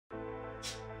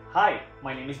Hi,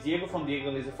 my name is Diego from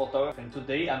Diego Laser Photography, and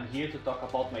today I'm here to talk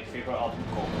about my favorite album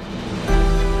cover.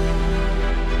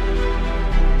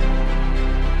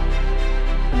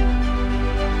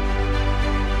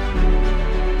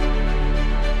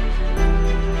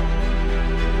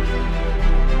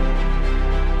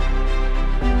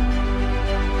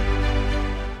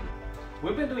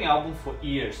 We've been doing albums for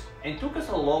years, and it took us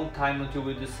a long time until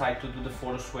we decided to do the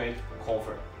photo Suede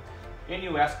cover. And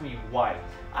you ask me why.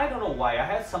 I don't know why. I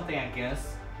had something against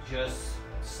just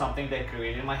something that I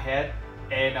created in my head,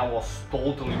 and I was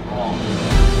totally wrong.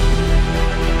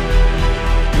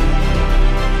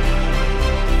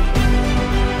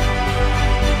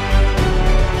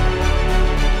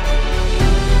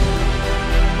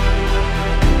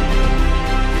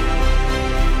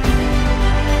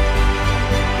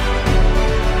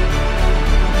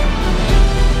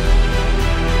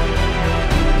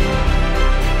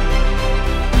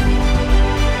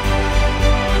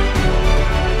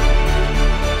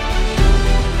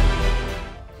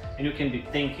 And you can be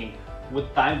thinking,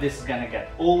 with time this is gonna get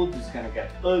old, this is gonna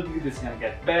get ugly, this is gonna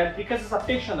get bad, because it's a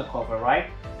picture on the cover, right?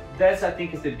 That's, I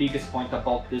think, is the biggest point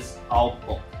about this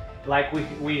album. Like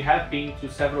we have been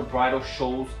to several bridal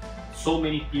shows, so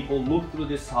many people look through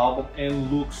this album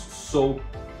and looks so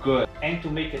good. And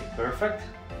to make it perfect,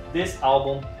 this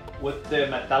album with the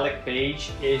metallic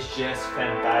page is just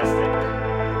fantastic.